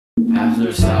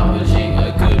After salvaging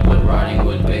a good wood rotting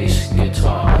wood bass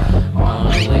guitar on a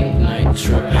late night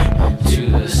trip to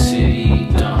the city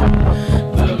dump,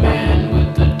 the man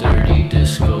with the dirty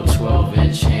disco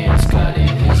 12-inch hands got in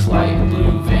his light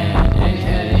blue van and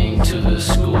heading to the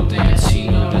school dance. He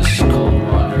noticed cold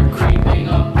water creeping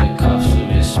up the cuffs of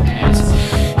his pants.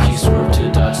 He swerved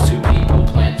to dodge two people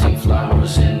planting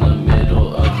flowers in the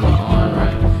middle of the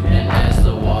on-ramp, and as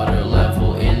the water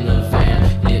level in the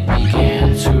van it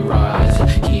began to rise,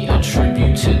 he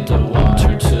attributed the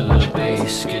water to the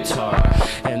bass guitar,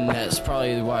 and that's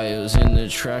probably why it was in the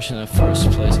trash in the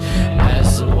first place.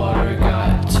 As the water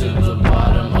got to the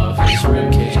bottom of his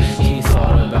ribcage, he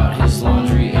thought about his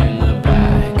laundry in the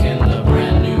back and the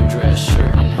brand new dress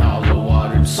shirt, and how the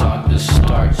water socked the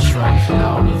starch right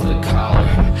out of the collar.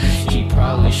 He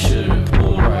probably should have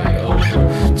pulled right over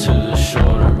to the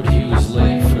shoulder, but he was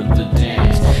late for the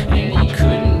dance and he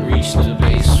couldn't reach the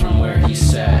bass from where he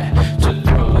sat to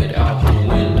throw it out the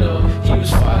window. He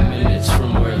was 5 minutes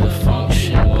from where the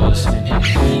function was, and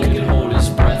he could hold his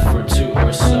breath for 2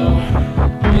 or so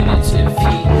minutes if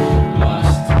he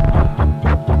must.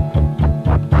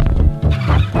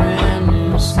 Brand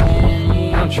new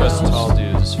skinny, I don't trust tall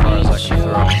dudes as far as I can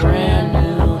throw them. brand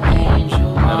new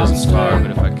angel. That isn't far,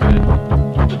 but if I could,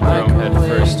 I'd throw him head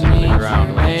first into the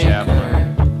ground like a javelin,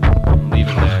 and leave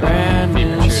him there, feet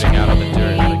protruding out of the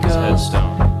dirt like his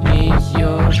headstone. Meet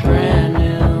your brand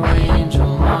new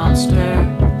angel monster.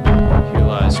 Here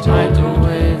lies tall dude.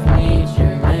 Microwave, meet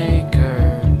your maker.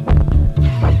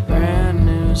 Brand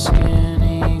new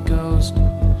skinny ghost.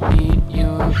 Meet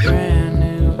your brand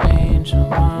new angel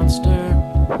monster.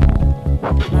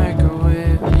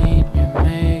 Microwave, meet your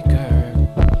maker.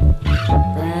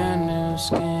 Brand new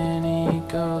skinny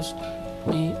ghost.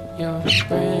 Meet your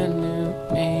brand new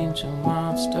angel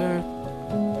monster.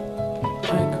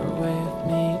 Microwave,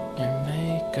 meet your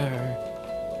maker.